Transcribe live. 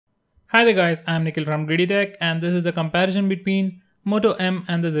Hi there guys, I'm Nikhil from GreedyTech and this is a comparison between Moto M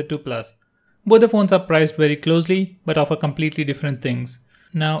and the Z2 Plus. Both the phones are priced very closely but offer completely different things.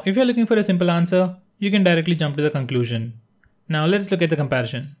 Now if you're looking for a simple answer, you can directly jump to the conclusion. Now let's look at the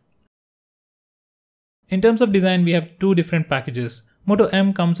comparison. In terms of design, we have two different packages. Moto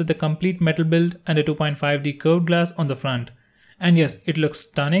M comes with a complete metal build and a 2.5D curved glass on the front. And yes, it looks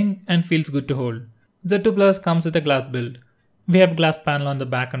stunning and feels good to hold. Z2 Plus comes with a glass build. We have glass panel on the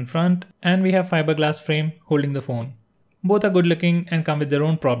back and front, and we have fiberglass frame holding the phone. Both are good looking and come with their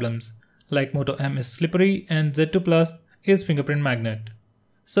own problems, like Moto M is slippery and Z2 Plus is fingerprint magnet.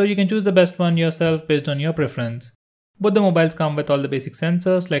 So you can choose the best one yourself based on your preference. Both the mobiles come with all the basic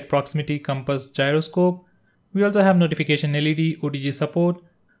sensors like proximity, compass, gyroscope. We also have notification LED, OTG support.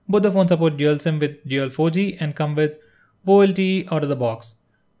 Both the phones support dual SIM with dual 4G and come with VoLTE out of the box.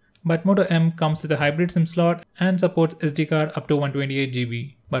 But Moto M comes with a hybrid SIM slot and supports SD card up to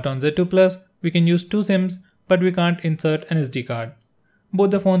 128GB. But on Z2 Plus, we can use two SIMs, but we can't insert an SD card.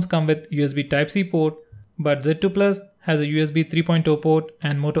 Both the phones come with USB Type-C port, but Z2 Plus has a USB 3.0 port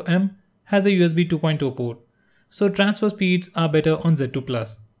and Moto M has a USB 2.0 port. So transfer speeds are better on Z2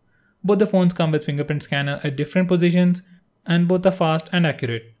 Plus. Both the phones come with fingerprint scanner at different positions and both are fast and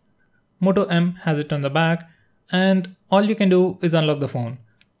accurate. Moto M has it on the back and all you can do is unlock the phone.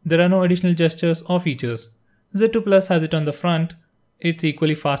 There are no additional gestures or features. Z2 Plus has it on the front. It's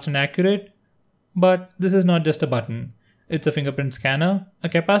equally fast and accurate, but this is not just a button. It's a fingerprint scanner, a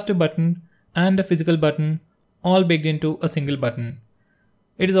capacitive button, and a physical button, all baked into a single button.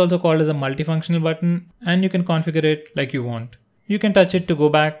 It is also called as a multifunctional button, and you can configure it like you want. You can touch it to go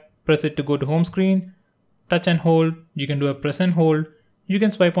back, press it to go to home screen, touch and hold, you can do a press and hold, you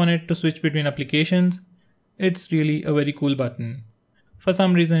can swipe on it to switch between applications. It's really a very cool button. For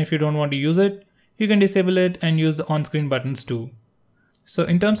some reason, if you don't want to use it, you can disable it and use the on-screen buttons too. So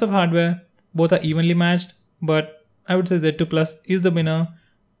in terms of hardware, both are evenly matched, but I would say Z2 Plus is the winner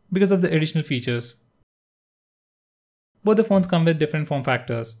because of the additional features. Both the phones come with different form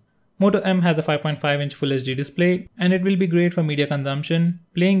factors. Moto M has a 5.5-inch Full HD display and it will be great for media consumption,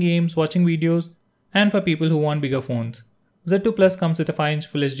 playing games, watching videos, and for people who want bigger phones. Z2 Plus comes with a 5-inch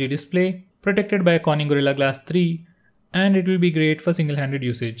Full HD display protected by a Corning Gorilla Glass 3, and it will be great for single-handed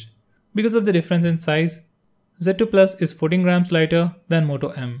usage. Because of the difference in size, Z2 Plus is 14 grams lighter than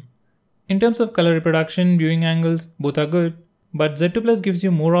Moto M. In terms of color reproduction, viewing angles, both are good, but Z2 Plus gives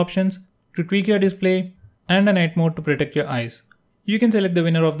you more options to tweak your display and a night mode to protect your eyes. You can select the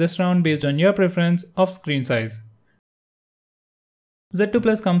winner of this round based on your preference of screen size. Z2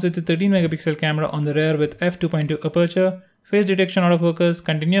 Plus comes with a 13 megapixel camera on the rear with f2.2 aperture, face detection autofocus,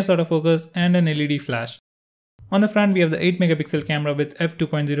 continuous autofocus, and an LED flash. On the front, we have the 8 megapixel camera with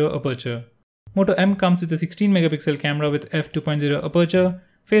f2.0 aperture. Moto M comes with a 16 megapixel camera with f2.0 aperture,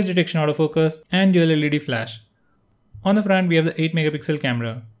 face detection autofocus, and dual LED flash. On the front, we have the 8 megapixel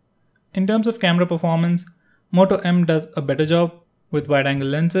camera. In terms of camera performance, Moto M does a better job with wide-angle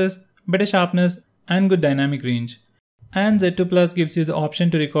lenses, better sharpness, and good dynamic range. And Z2 Plus gives you the option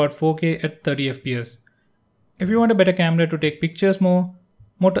to record 4K at 30 fps. If you want a better camera to take pictures more,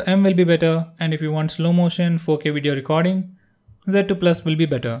 Moto M will be better, and if you want slow motion 4K video recording, Z2 Plus will be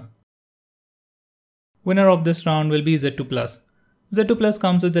better. Winner of this round will be Z2 Plus. Z2 Plus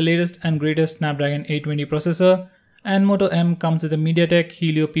comes with the latest and greatest Snapdragon 820 processor, and Moto M comes with a MediaTek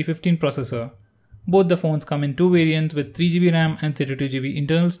Helio P15 processor. Both the phones come in two variants with 3GB RAM and 32GB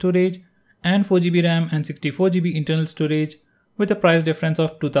internal storage, and 4GB RAM and 64GB internal storage with a price difference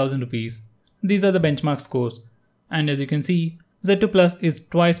of 2000 rupees. These are the benchmark scores, and as you can see, Z2 Plus is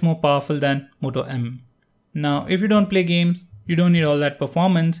twice more powerful than Moto M. Now, if you don't play games, you don't need all that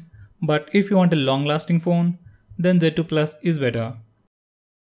performance, but if you want a long-lasting phone, then Z2 Plus is better.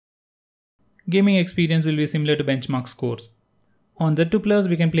 Gaming experience will be similar to benchmark scores. On Z2 Plus,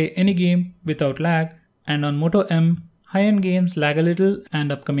 we can play any game without lag, and on Moto M, high-end games lag a little,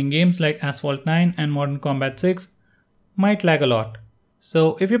 and upcoming games like Asphalt 9 and Modern Combat 6 might lag a lot.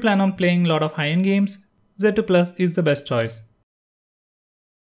 So if you plan on playing a lot of high-end games, Z2 Plus is the best choice.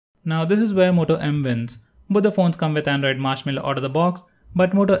 Now this is where Moto M wins. Both the phones come with Android Marshmallow out of the box,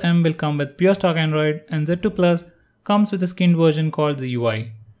 but Moto M will come with pure stock Android and Z2 Plus comes with a skinned version called the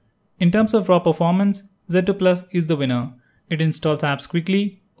UI. In terms of raw performance, Z2 Plus is the winner. It installs apps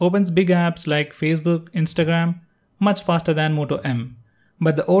quickly, opens big apps like Facebook, Instagram, much faster than Moto M.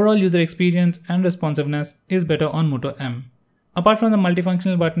 But the overall user experience and responsiveness is better on Moto M. Apart from the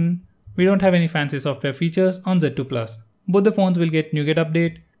multifunctional button, we don't have any fancy software features on Z2 Plus. Both the phones will get NuGet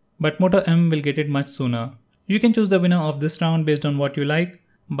update, but Moto M will get it much sooner. You can choose the winner of this round based on what you like,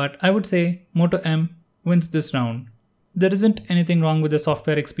 but I would say Moto M wins this round. There isn't anything wrong with the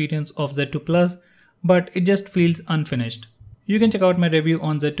software experience of Z2 Plus, but it just feels unfinished. You can check out my review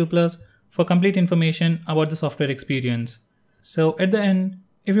on Z2 Plus for complete information about the software experience. So at the end,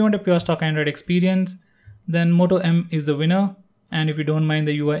 if you want a pure stock Android experience, then Moto M is the winner. And if you don't mind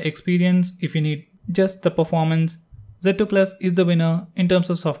the UI experience, if you need just the performance, Z2 Plus is the winner in terms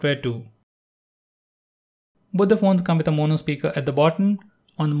of software too. Both the phones come with a mono speaker at the bottom.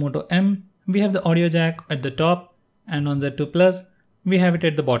 On the Moto M, we have the audio jack at the top, and on Z2 Plus, we have it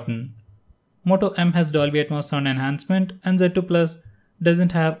at the bottom. Moto M has Dolby Atmos sound enhancement, and Z2 Plus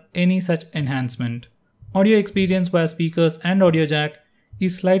doesn't have any such enhancement. Audio experience via speakers and audio jack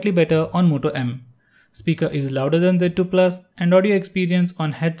is slightly better on Moto M. Speaker is louder than Z2 Plus, and audio experience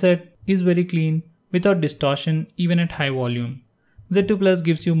on headset is very clean without distortion even at high volume. Z2 Plus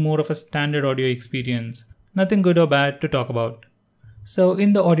gives you more of a standard audio experience. Nothing good or bad to talk about. So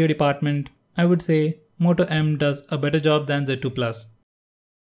in the audio department, I would say Moto M does a better job than Z2 Plus.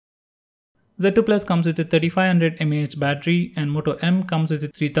 Z2 Plus comes with a 3500 mAh battery and Moto M comes with a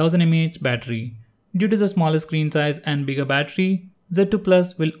 3000 mAh battery. Due to the smaller screen size and bigger battery, Z2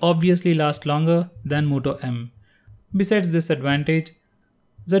 Plus will obviously last longer than Moto M. Besides this advantage,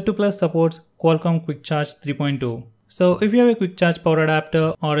 Z2 Plus supports Qualcomm Quick Charge 3.0. So if you have a quick charge power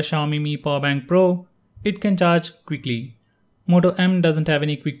adapter or a Xiaomi Mi Powerbank Pro, it can charge quickly. Moto M doesn't have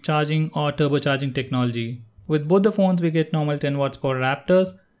any quick charging or turbocharging technology. With both the phones we get normal 10 watts power adapters,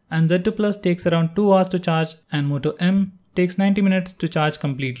 and Z2 Plus takes around 2 hours to charge and Moto M takes 90 minutes to charge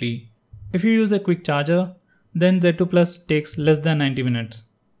completely. If you use a quick charger, then Z2 Plus takes less than 90 minutes.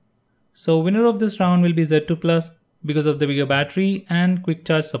 So winner of this round will be Z2 Plus because of the bigger battery and quick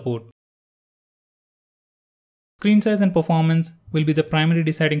charge support. Screen size and performance will be the primary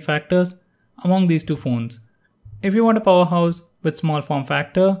deciding factors among these two phones. If you want a powerhouse with small form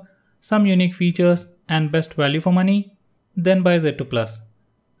factor, some unique features and best value for money, then buy Z2 Plus.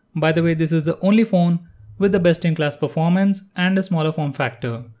 By the way, this is the only phone with the best in class performance and a smaller form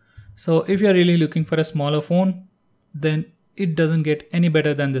factor. So if you're really looking for a smaller phone, then it doesn't get any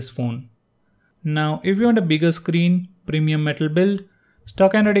better than this phone. Now, if you want a bigger screen, premium metal build,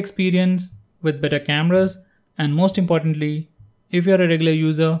 stock Android experience with better cameras, and most importantly, if you're a regular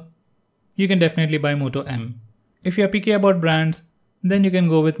user, you can definitely buy Moto M. If you're picky about brands, then you can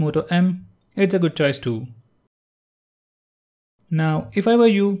go with Moto M. It's a good choice too. Now, if I were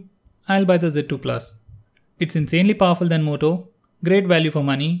you, I'll buy the Z2 Plus. It's insanely powerful than Moto, great value for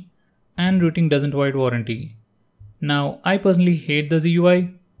money, and routing doesn't void warranty. Now, I personally hate the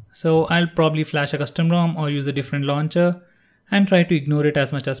ZUI, so I'll probably flash a custom ROM or use a different launcher and try to ignore it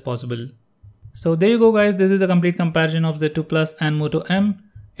as much as possible. So there you go guys, this is a complete comparison of Z2 Plus and Moto M.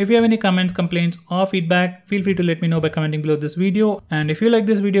 If you have any comments, complaints or feedback, feel free to let me know by commenting below this video. And if you like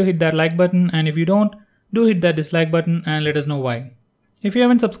this video, hit that like button, and if you don't, do hit that dislike button and let us know why. If you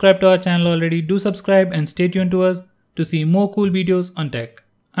haven't subscribed to our channel already, do subscribe and stay tuned to us to see more cool videos on tech.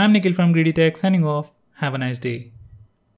 I'm Nikhil from GreedyTech signing off. Have a nice day.